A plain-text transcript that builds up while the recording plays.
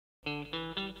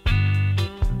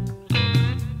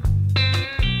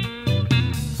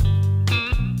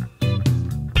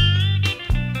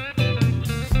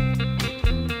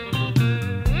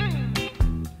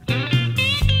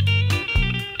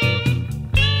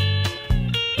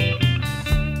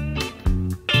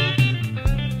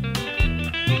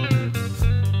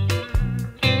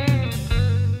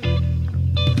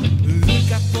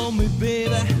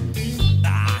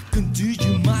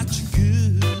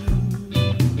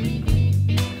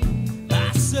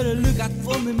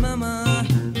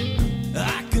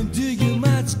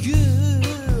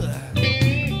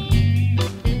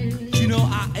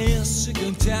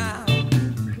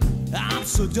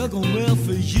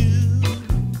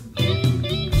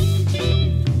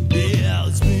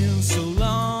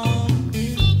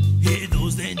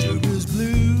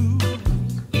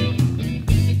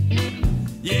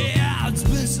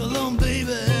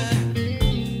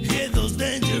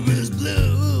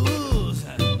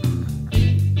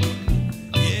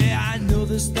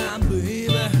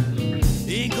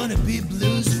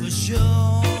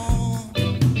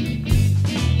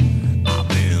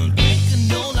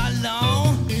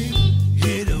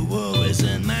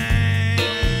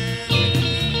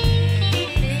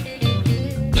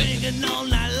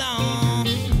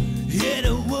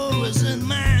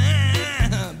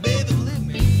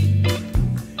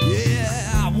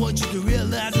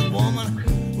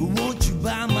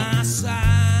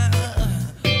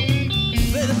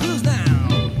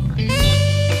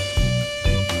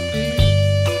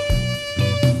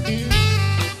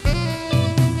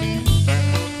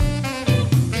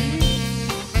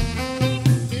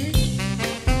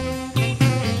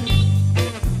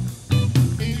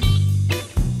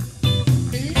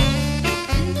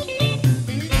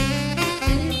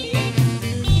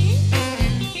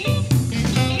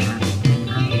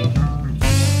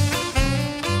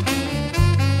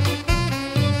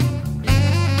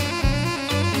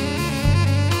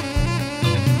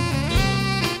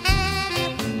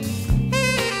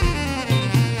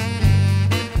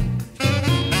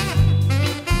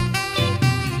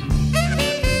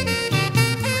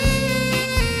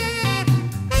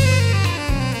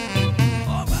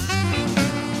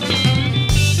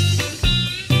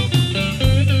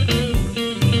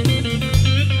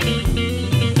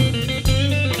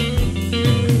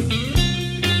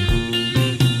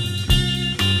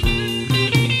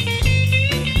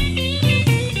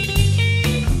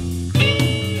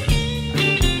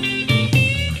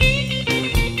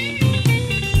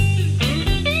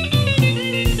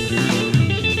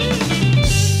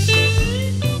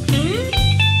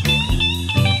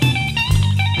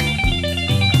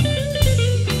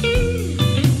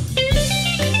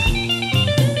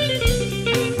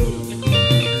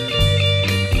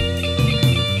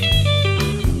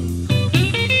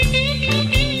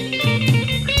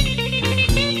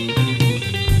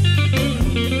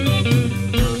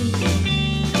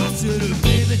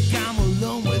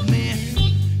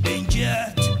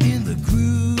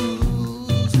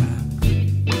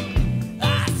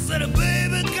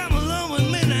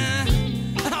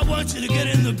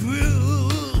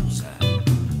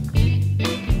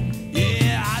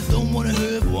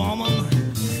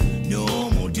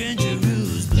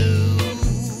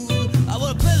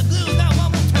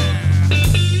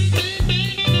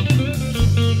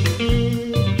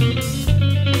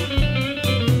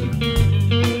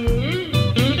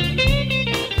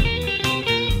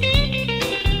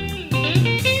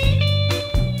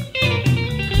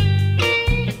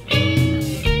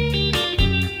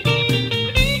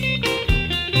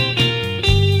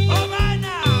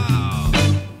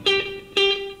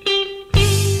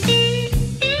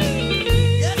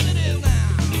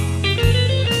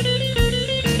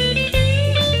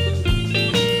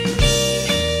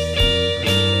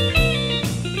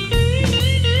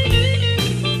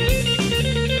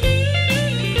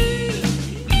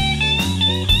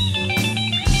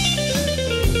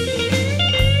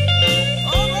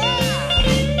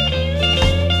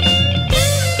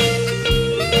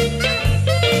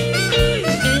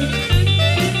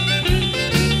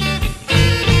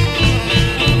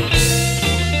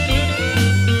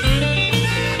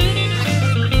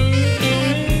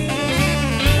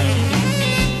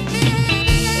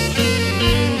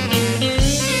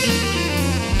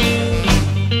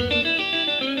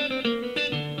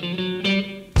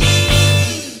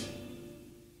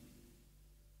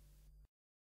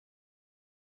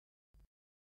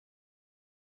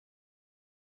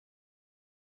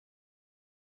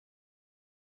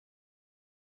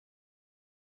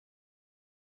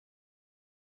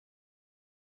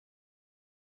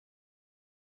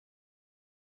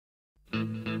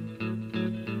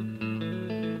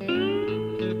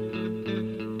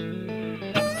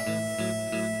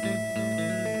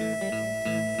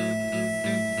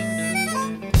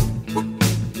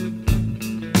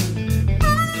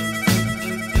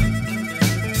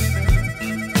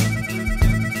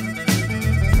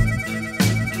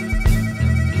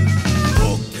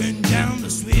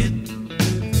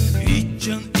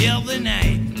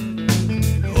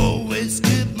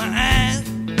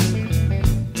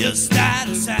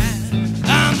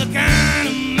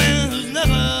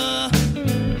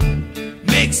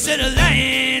set of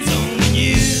lines on the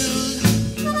news.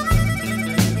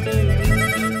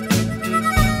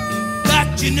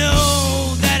 But you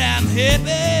know that I'm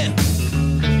happy.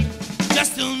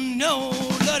 Just don't know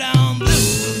that I'm blue.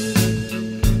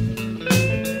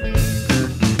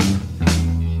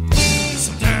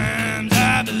 Sometimes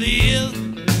I believe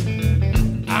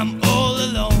I'm all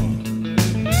alone.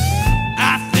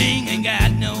 I think I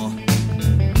got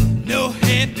no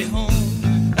happy home.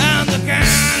 I'm the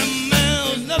kind of man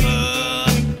who's never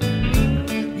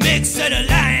makes set of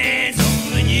lines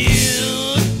on the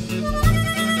news.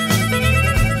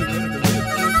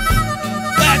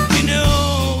 But you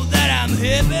know that I'm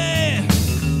happy.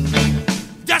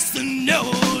 Just to know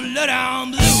that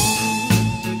I'm blue.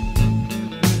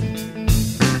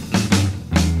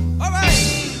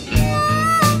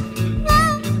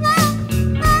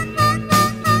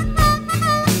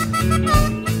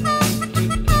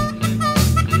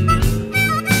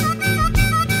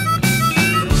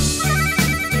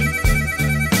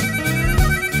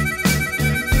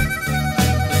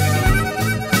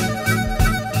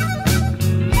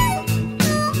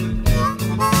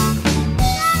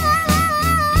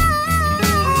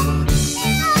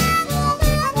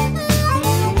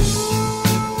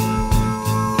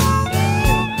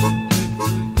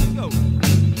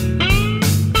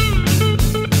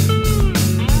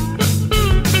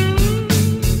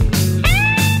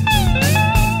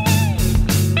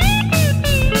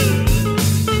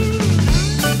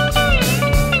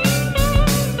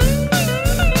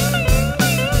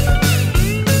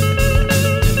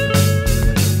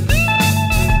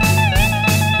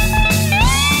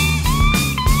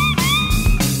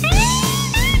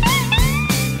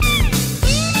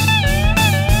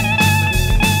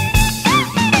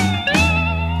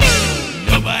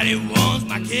 Nobody wants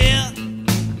my care.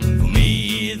 For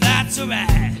me, that's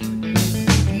alright.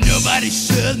 Nobody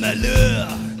shares my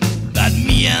love but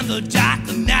me and the dark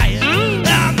of night.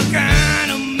 I'm the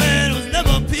kind of man who's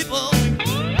never people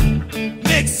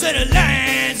make set of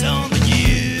lines on the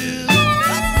news.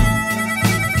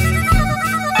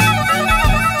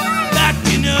 But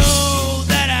you know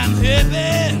that I'm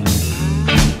happy.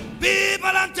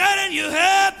 People, I'm telling you,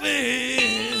 happy.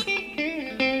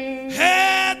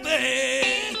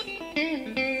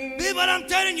 But I'm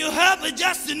telling you, happy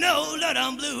just to know that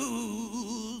I'm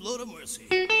blue. Lord of mercy.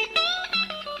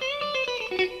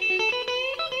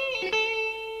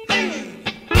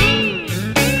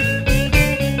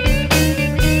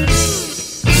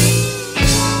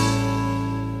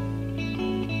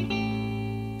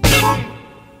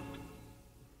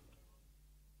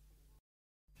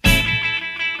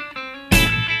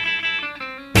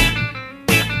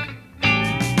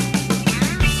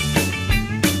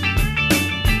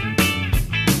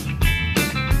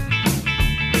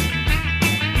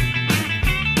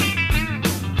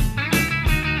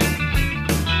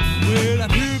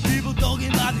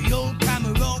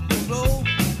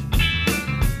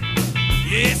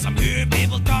 Yes, I'm hearing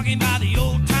people talking about the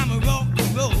old time of rock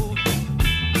and roll.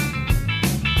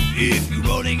 If you're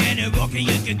rolling and you're rocking,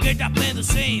 you can get up playing the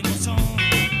same old song.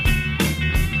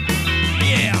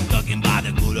 Yeah, I'm talking about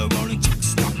the good old rolling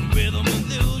chucks, talking rhythm and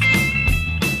blues.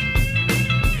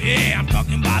 Yeah, I'm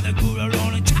talking about the good old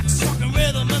rolling chucks, talking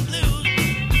rhythm and blues.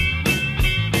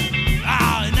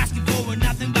 Ah, and asking for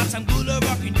nothing but some good old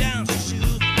rocking down some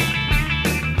shoes.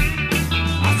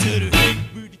 I said, hey,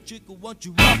 pretty chick, won't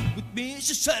you rock with me?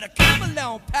 She said, come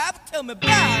along, Pap, tell me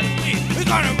about it. We're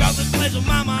gonna rock this place, oh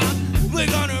mama. We're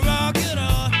gonna rock it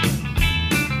up.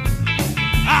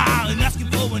 Ah, and asking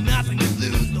for nothing, the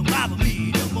blues don't bother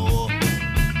me no more.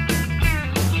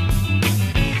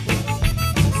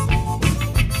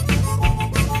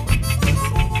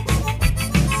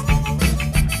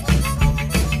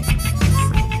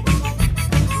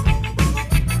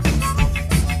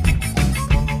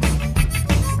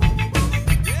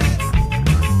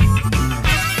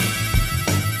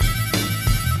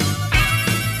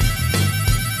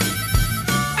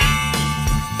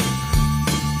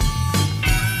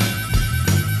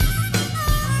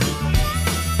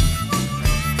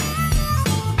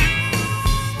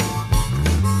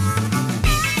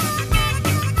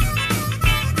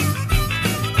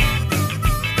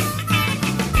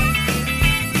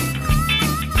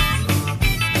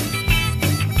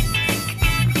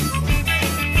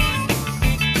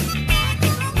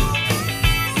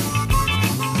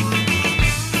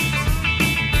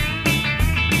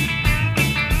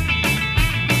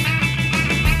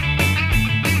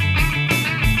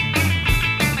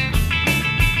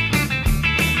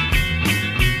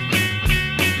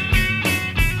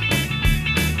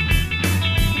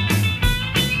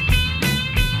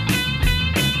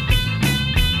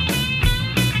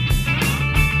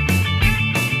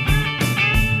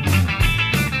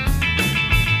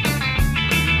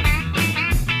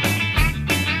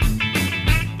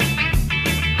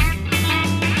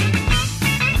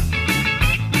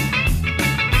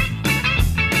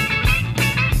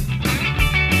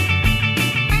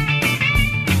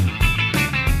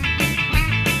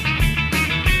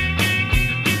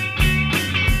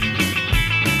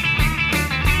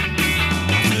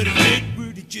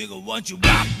 jigger, won't you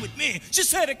rock with me? She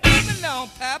said, come along,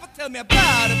 Papa, tell me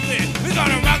about it, please. We're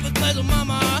gonna rock this place,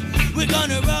 mama. We're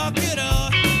gonna rock it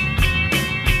up.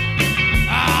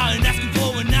 Ah, and asking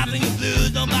for a nothing of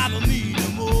blues don't bother me no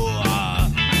more.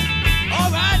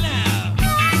 All right now.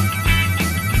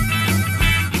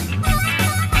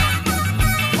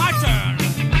 My turn.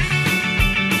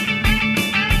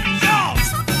 Yours.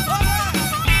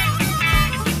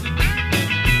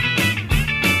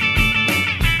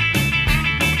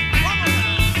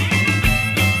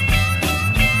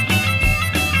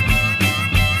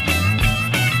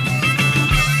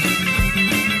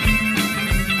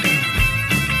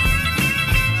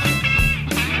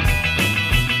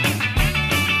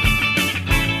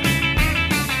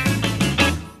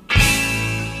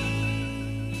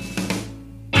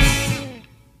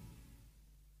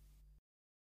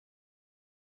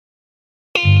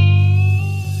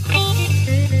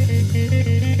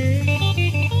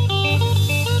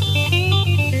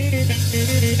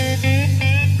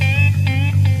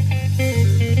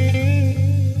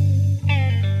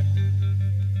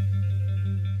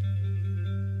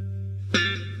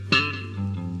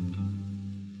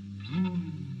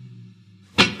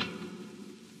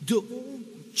 Don't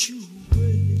you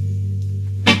worry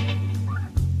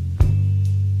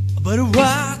about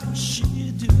what she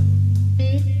do.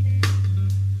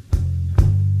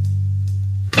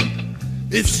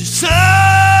 If she satisfies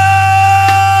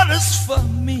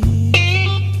me,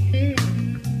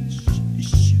 she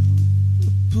should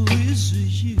please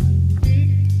you.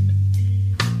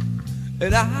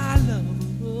 And I love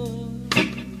her,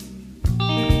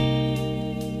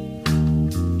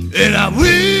 and I will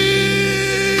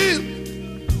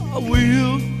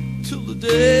till the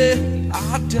day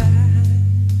I die.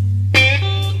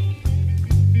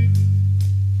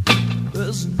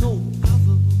 There's no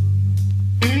other,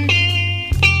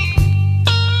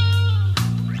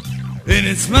 and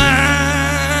it's mine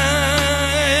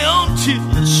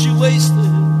until she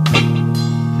wasted.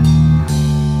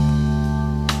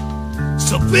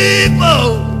 So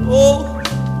people, oh,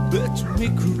 let me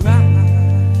cry.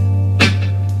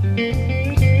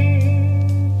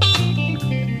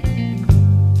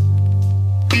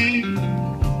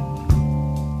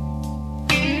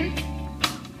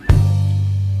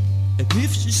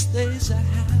 If she stays at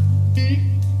house,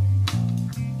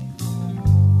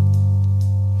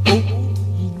 oh,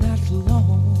 not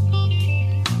long,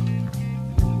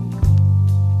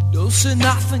 don't say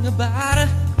nothing about it,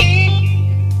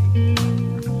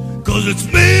 'cause it's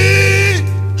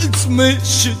me,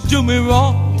 she do me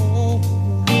wrong.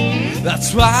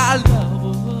 That's why I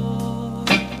love her,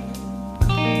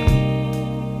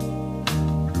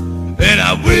 and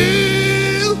I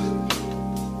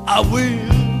will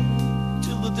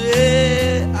till the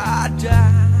day I die.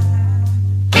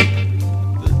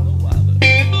 There's no other.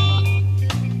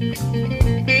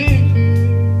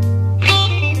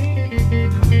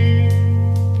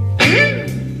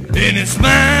 And it's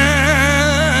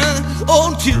mine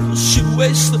until she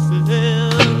wastes the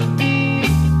fill.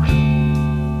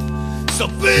 So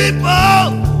people,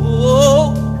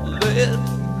 oh, let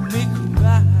me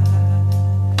cry.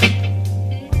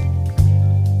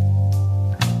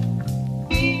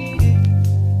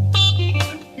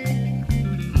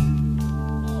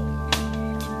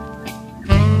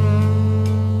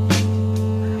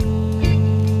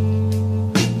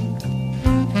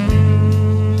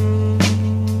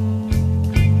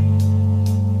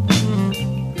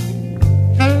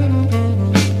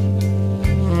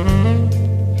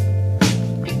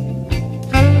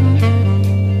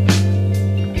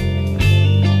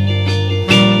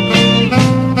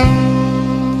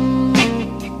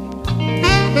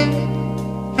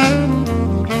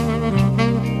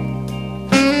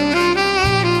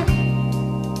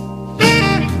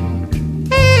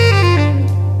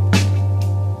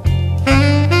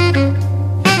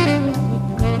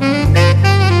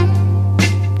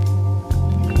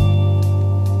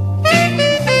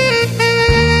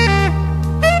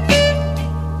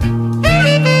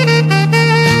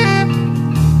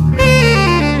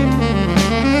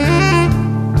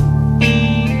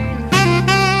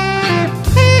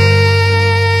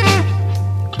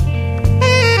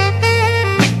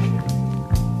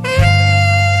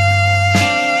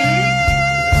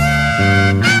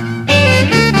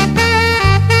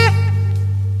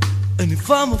 And if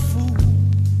I'm a fool,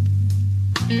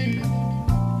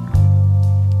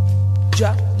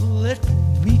 just let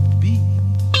me be,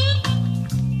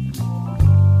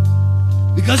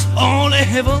 because only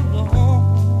heaven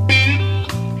alone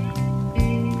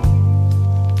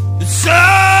is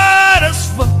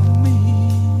satisfy me.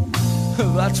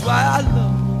 That's why I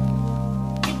love her,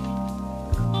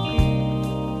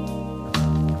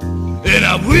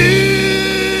 I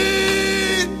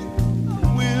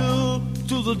will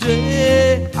to the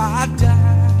day I die.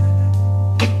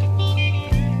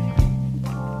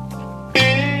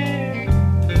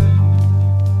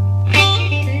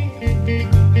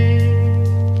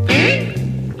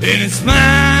 And it's mine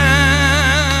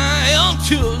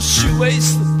until she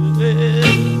wastes the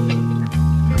breath.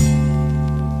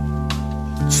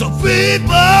 So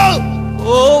people,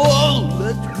 oh,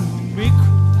 let me cry.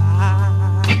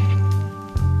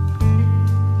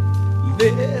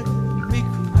 Let me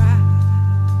cry.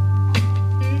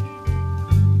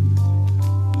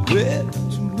 Let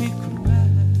me cry.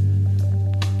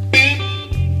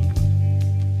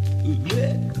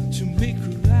 Let me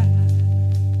cry.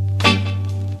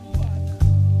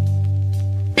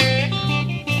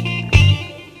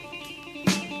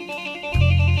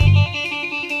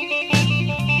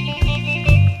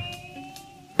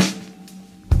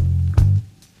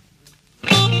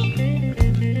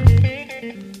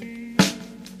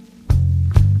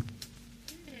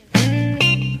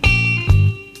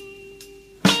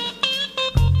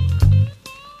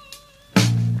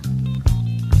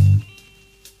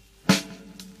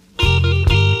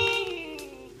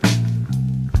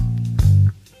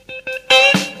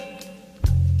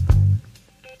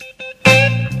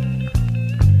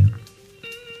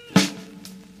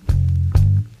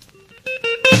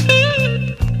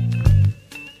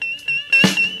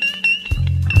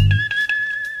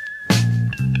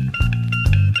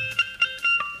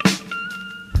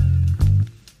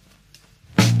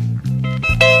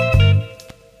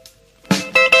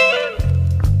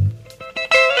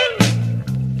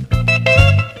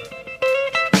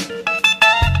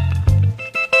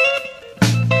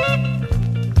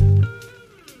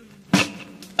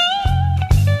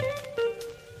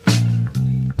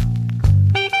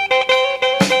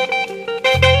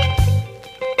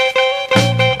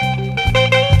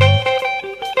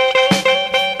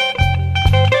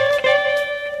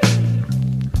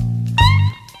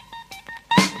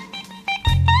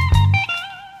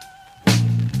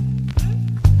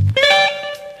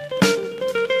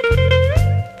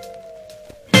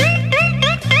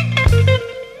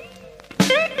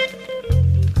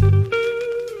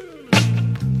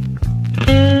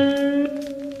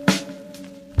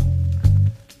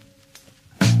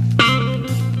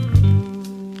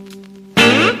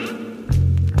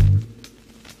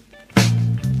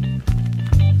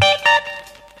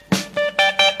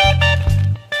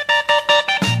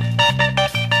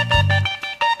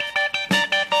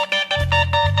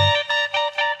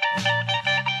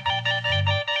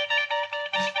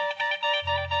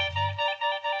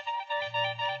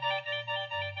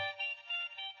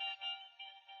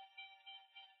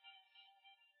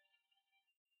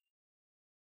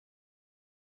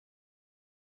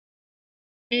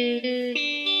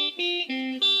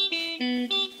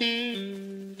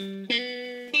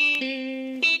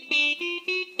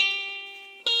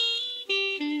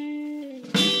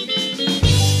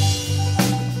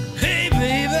 Hey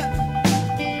baby,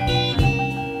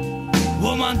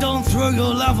 woman, don't throw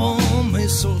your love on me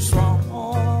so strong.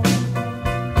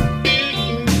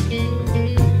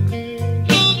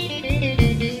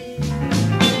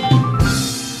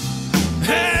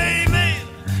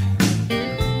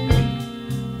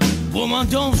 Woman,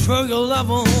 don't throw your love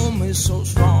on me so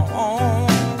strong.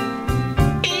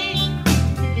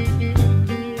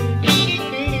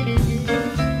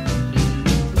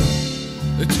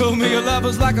 They told me your love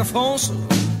was like a phone, so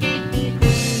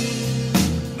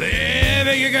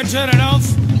baby, you can turn it off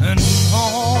and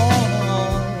on.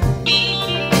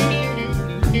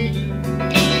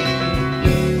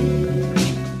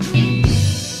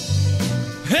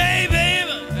 Hey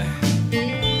baby,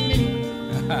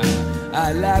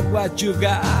 I like what you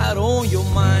got on your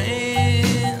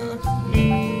mind.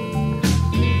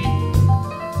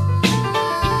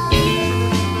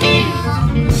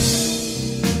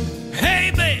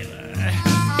 Hey baby,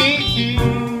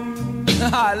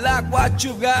 I like what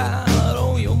you got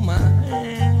on your mind.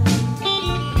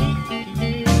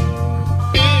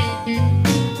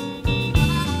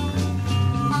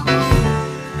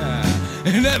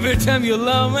 And every time you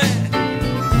love me,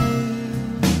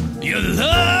 your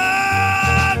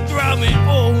love drives me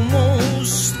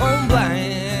almost on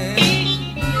blind.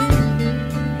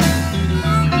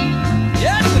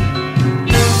 Yes.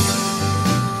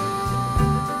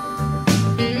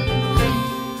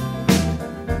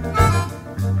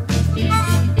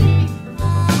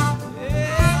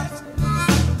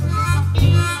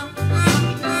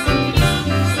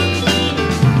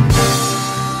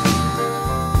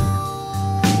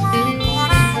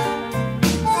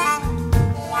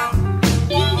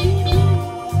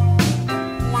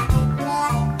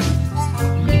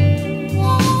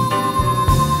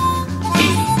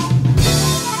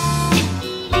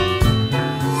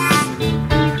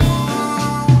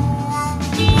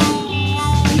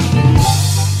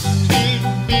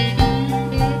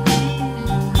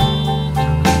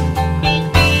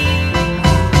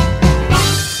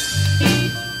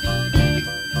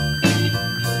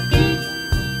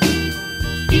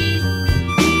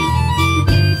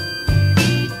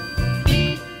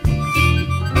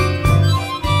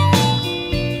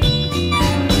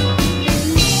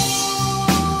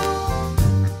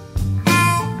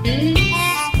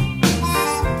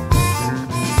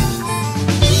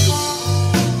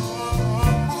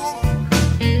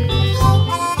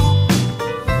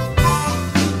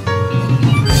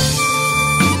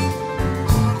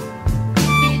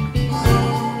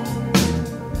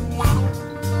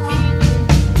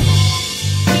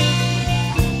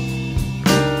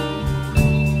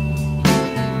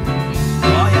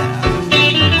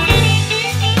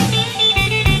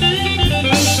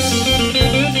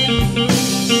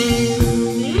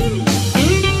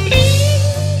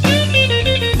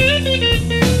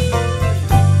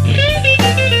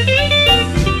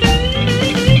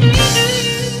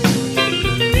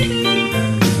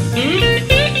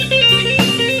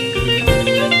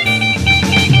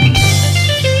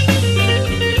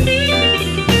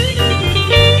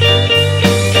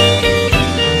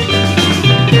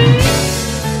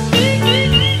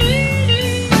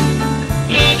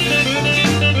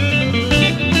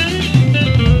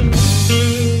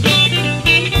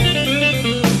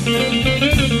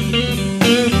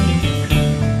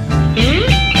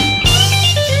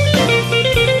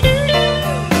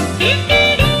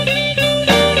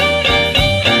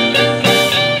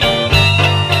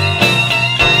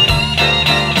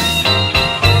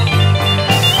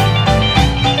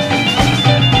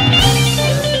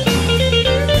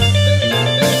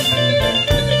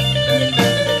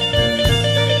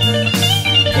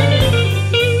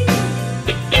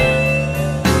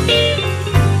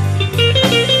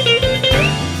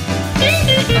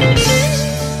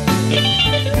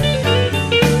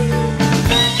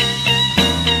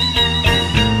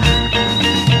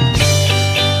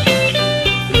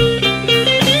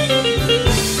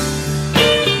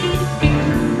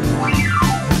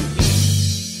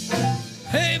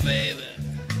 Hey, baby.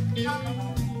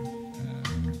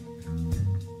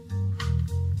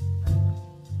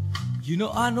 You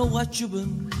know I know what you've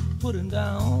been putting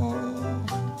down.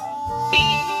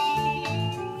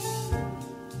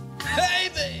 Hey,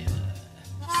 baby.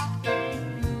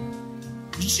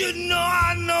 You know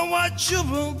I know what you've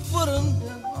been putting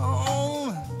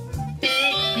down.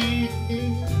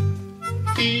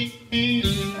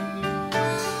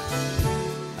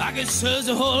 I can search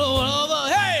the whole world over.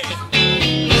 Hey,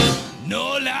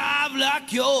 no love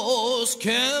like yours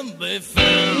can be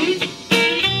found.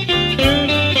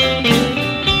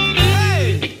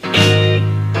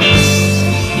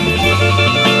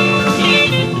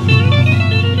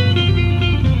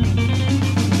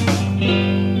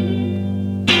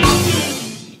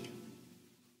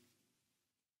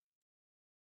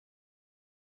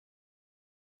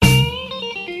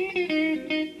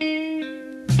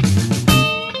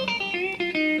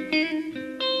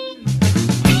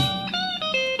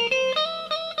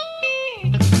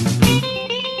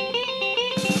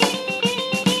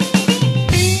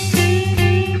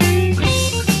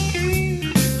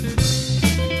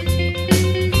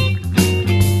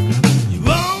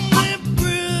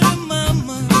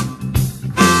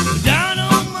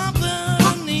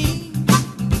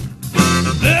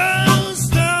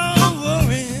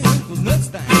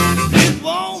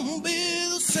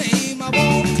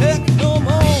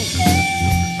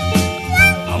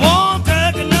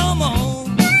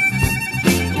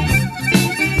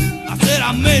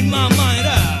 I made my mind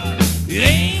up. It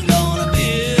ain't gonna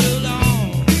be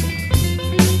long.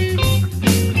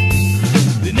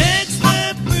 The next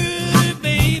step, pretty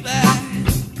baby,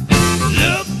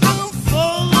 looking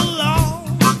for the law.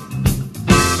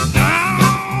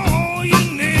 Now you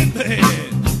need me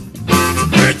to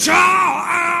preach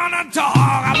on a dog.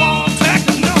 I won't take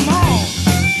it no more.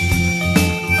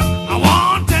 I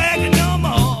won't take it no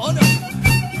more. No.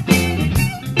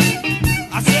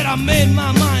 I said I made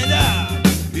my mind up.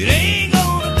 It ain't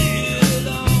gonna be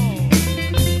long.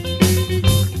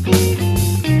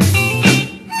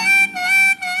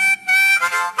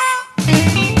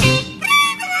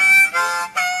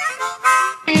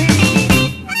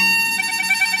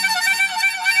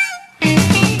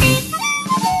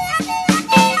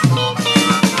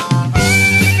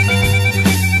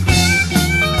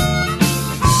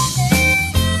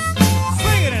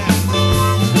 Sing it out.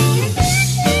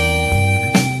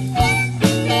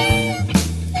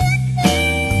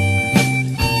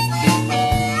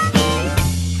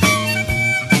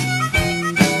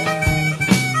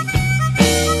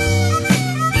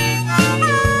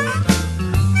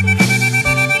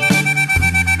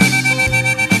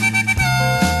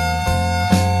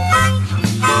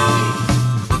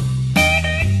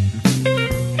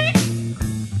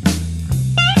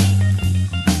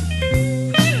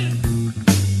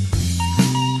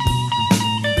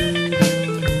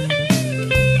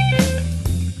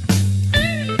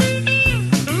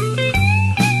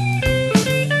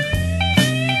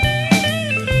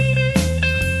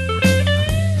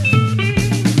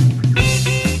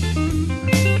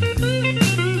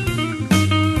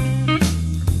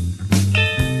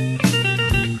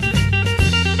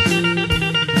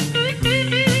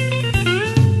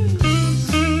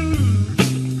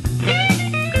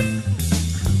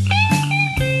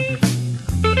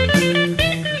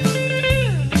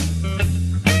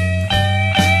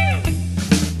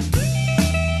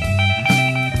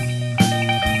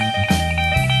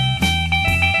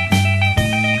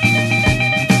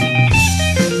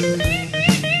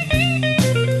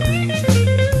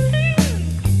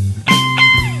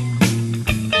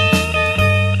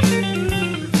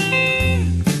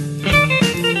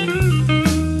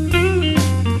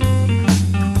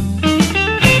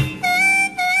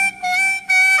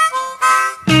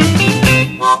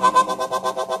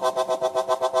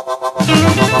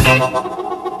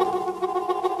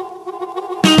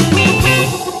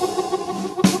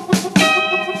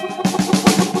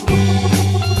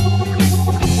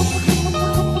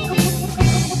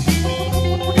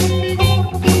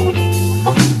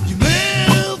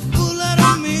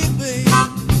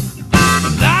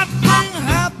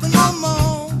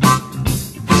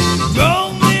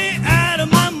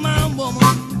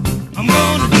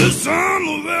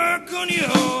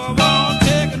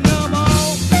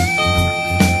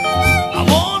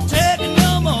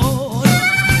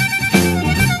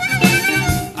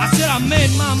 I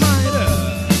made my mind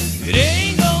up. It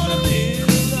ain't gonna be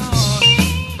long.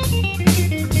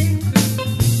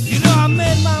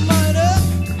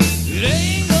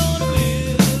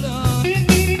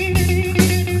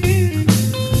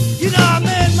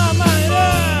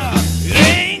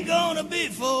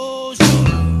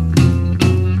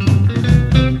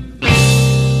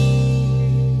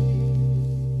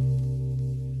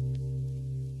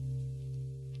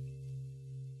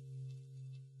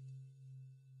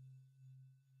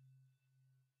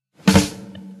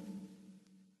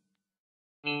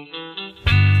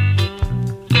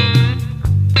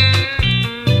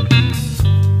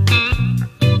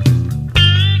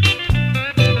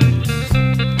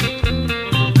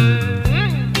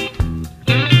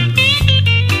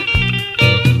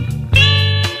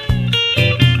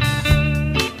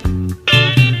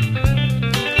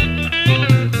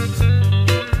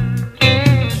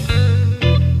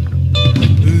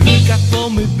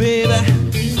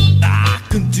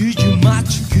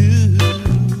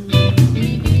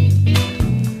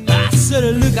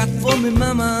 got for me,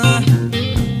 mama,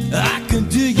 I can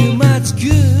do you much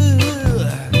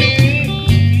good.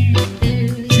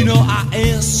 You know I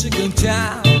ain't sick and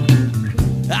tired,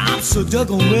 I'm so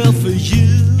doggone well for you.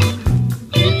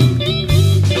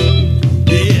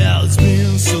 Yeah, it's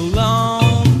been so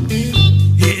long,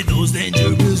 hear those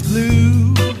dangerous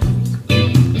blues.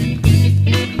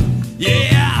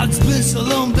 Yeah, it's been so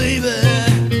long, baby,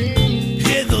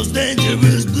 hear those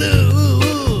dangerous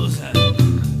blues.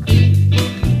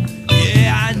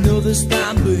 Yeah, I know this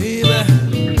time, baby,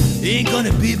 ain't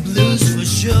gonna be blues for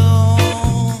sure.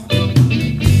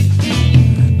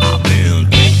 I've been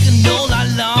thinking all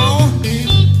night long,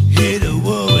 hear the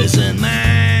worries in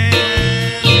mine.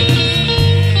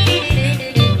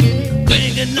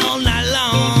 Thinking all night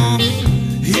long,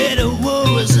 hear the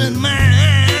worries in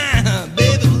mine.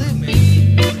 Baby, believe me,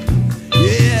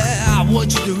 yeah, I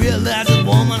want you to realize it,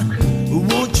 woman,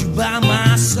 I want you by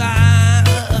my side.